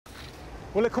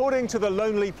Well, according to the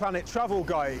Lonely Planet travel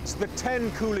guides, the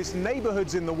 10 coolest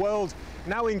neighbourhoods in the world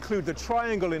now include the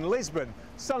Triangle in Lisbon,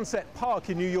 Sunset Park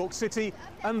in New York City,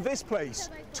 and this place,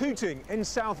 Tooting in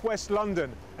southwest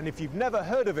London. And if you've never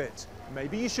heard of it,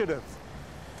 maybe you should have.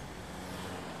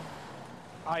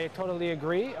 I totally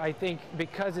agree. I think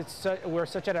because we're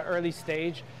such at an early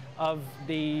stage of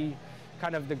the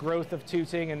kind of the growth of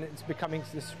Tooting, and it's becoming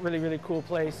this really, really cool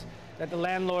place, that the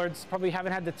landlords probably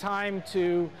haven't had the time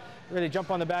to really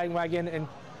jump on the bandwagon and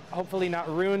hopefully not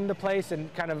ruin the place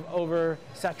and kind of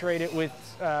oversaturate it with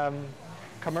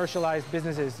commercialized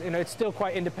businesses. You know, it's still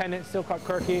quite independent, still quite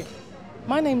quirky.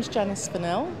 My name's Janice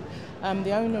Fennell. I'm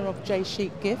the owner of J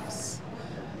Chic Gifts.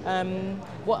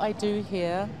 What I do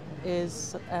here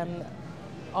is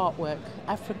artwork,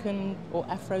 African or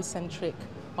Afrocentric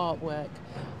artwork.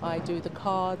 I do the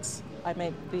cards, I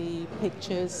make the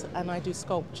pictures, and I do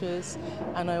sculptures,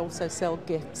 and I also sell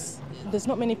gifts. There's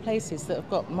not many places that have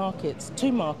got markets,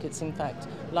 2 markets in fact,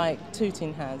 like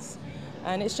Tooting has.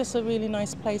 And it's just a really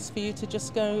nice place for you to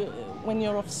just go, when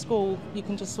you're off school, you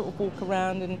can just sort of walk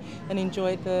around and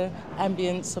enjoy the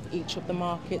ambience of each of the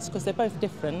markets, because they're both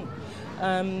different.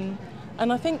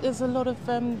 And I think there's a lot of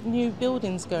new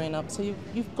buildings going up, so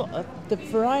you've got the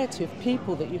variety of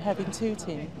people that you have in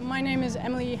Tooting. My name is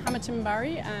Emily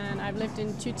Hamilton-Barry, and I've lived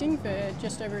in Tooting for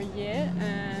just over a year,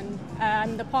 and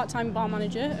I'm the part-time bar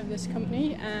manager of this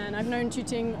company, and I've known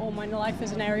Tooting all my life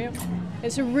as an area.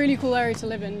 It's a really cool area to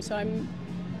live in, so I'm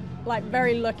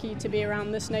very lucky to be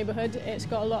around this neighbourhood. It's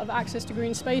got a lot of access to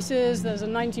green spaces, there's a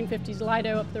 1950s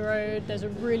Lido up the road, there's a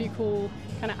really cool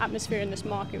kind of atmosphere in this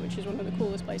market, which is one of the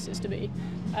coolest places to be.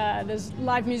 There's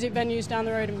live music venues down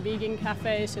the road and vegan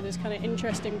cafes, so there's kind of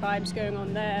interesting vibes going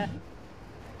on there.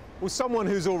 Well, someone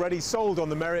who's already sold on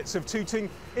the merits of Tooting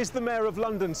is the Mayor of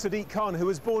London, Sadiq Khan, who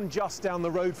was born just down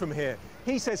the road from here.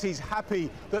 He says he's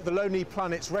happy that the Lonely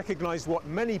Planets recognised what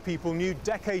many people knew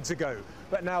decades ago,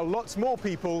 but now lots more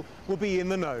people will be in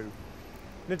the know.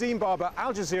 Nadim,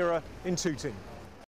 Al Jazeera in Tooting.